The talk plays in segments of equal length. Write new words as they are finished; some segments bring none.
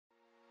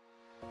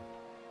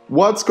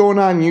What's going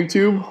on,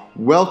 YouTube?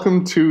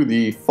 Welcome to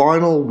the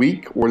final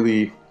week, or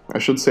I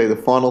should say the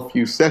final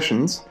few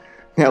sessions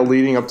now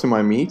leading up to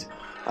my meet.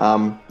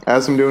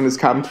 As I'm doing this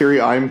commentary,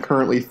 I'm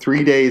currently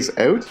 3 days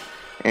out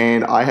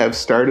and I have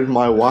started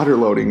my water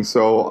loading.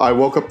 So I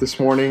woke up this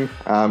morning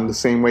the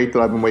same weight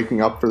that I've been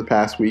waking up for the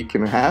past week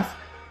and a half,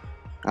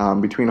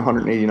 between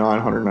 189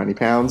 and 190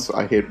 pounds.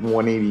 I hit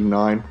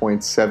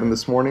 189.7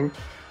 this morning.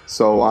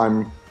 So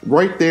I'm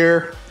right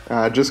there.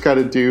 Just got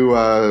to do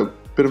a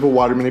bit of a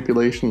water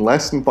manipulation,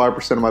 less than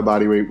 5% of my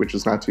body weight, which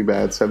is not too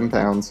bad, 7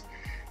 pounds,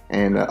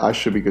 and I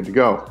should be good to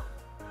go.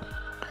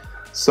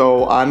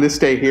 So on this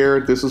day here,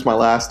 this was my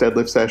last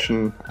deadlift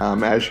session.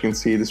 As you can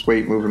see, this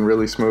weight moving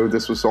really smooth.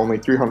 This was only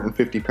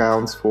 355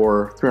 pounds,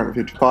 for a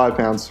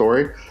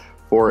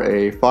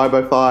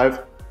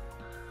 5x5.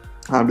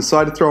 I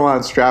decided to throw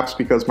on straps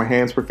because my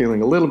hands were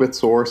feeling a little bit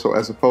sore, so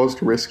as opposed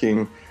to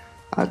risking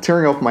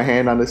tearing off my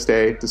hand on this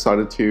day,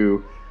 decided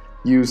to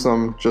use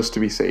them just to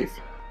be safe.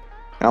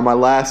 Now my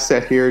last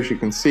set here, as you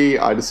can see,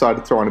 I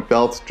decided to throw on a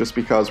belt just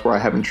because where I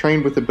haven't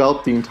trained with a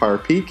belt the entire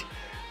peak.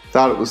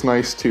 Thought it was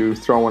nice to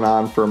throw one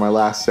on for my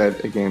last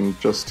set again,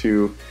 just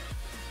to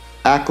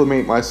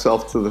acclimate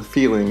myself to the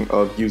feeling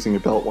of using a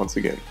belt once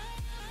again.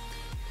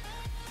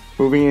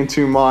 Moving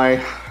into my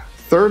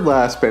third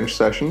last bench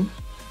session.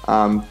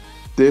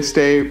 This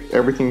day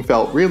everything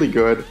felt really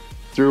good.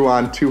 Threw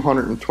on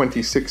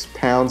 226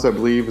 pounds, I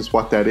believe is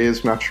what that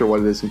is. I'm not sure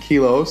what it is in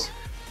kilos.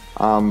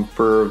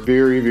 For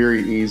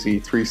very easy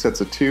 3 sets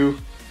of 2.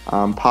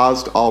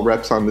 Paused all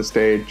reps on this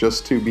day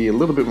just to be a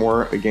little bit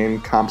more, again,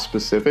 comp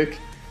specific,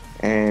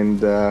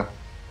 and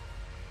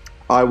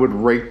I would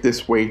rate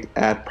this weight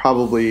at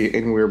probably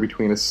anywhere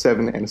between a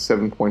 7 and a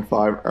 7.5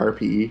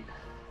 RPE.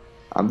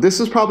 This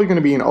is probably going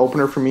to be an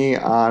opener for me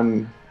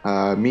on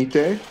meet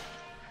day.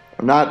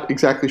 I'm not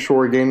exactly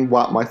sure again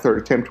what my third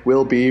attempt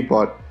will be,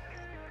 but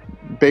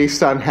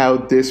based on how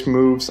this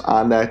moves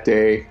on that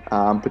day,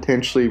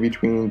 potentially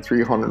between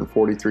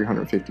 340,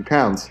 350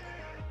 pounds.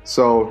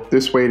 So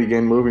this weight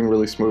again moving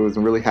really smooth,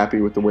 and really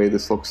happy with the way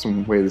this looks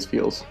and the way this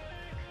feels.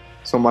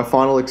 So my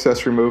final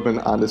accessory movement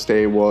on this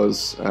day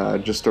was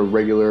just a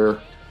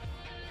regular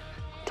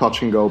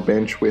touch and go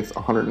bench with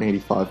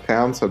 185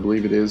 pounds. I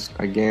believe it is.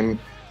 Again,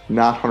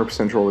 not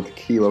 100% sure what the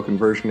kilo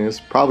conversion is.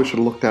 Probably should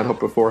have looked that up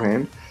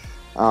beforehand.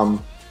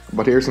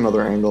 But here's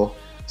another angle.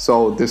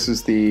 So this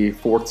is the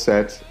fourth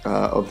set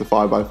of the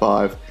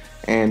 5x5,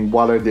 and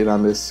what I did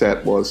on this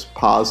set was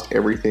paused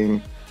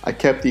everything. I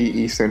kept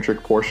the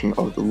eccentric portion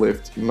of the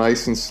lift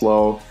nice and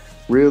slow,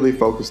 really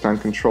focused on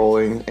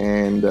controlling,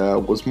 and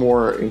was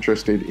more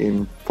interested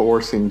in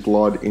forcing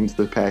blood into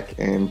the pec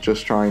and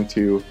just trying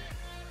to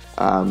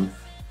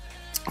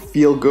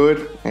feel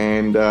good,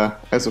 and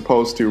as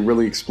opposed to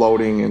really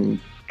exploding and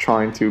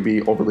trying to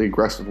be overly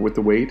aggressive with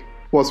the weight.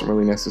 Wasn't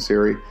really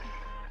necessary.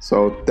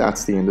 So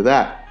that's the end of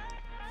that.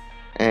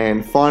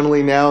 And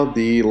finally now,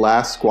 the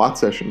last squat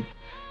session.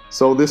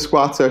 So this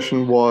squat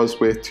session was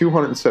with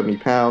 270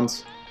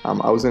 pounds.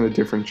 I was in a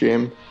different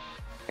gym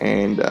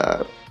and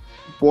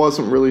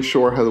wasn't really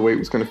sure how the weight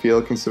was going to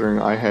feel,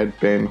 considering I had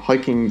been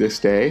hiking this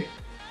day.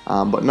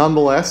 But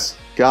nonetheless,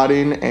 got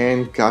in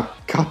and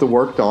got the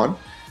work done.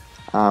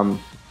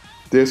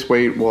 This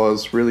weight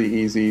was really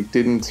easy.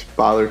 Didn't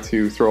bother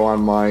to throw on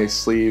my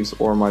sleeves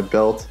or my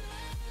belt.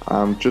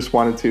 Just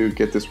wanted to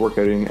get this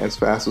workout in as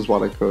fast as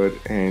what I could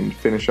and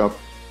finish up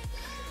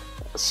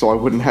so I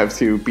wouldn't have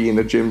to be in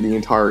the gym the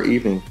entire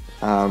evening.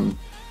 The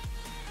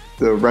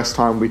rest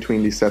time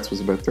between these sets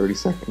was about 30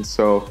 seconds.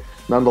 So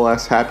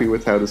nonetheless, happy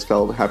with how this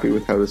felt, happy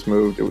with how this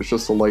moved. It was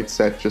just a light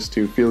set just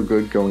to feel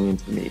good going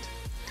into the meet.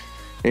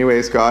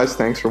 Anyways, guys,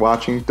 thanks for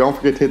watching. Don't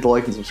forget to hit the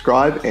like and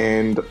subscribe,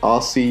 and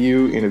I'll see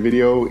you in a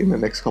video in the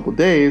next couple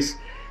days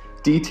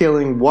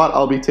detailing what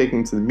I'll be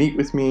taking to the meet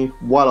with me,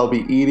 what I'll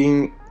be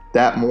eating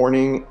that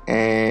morning,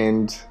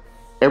 and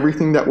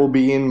everything that will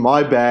be in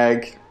my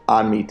bag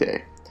on meet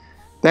day.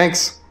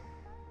 Thanks.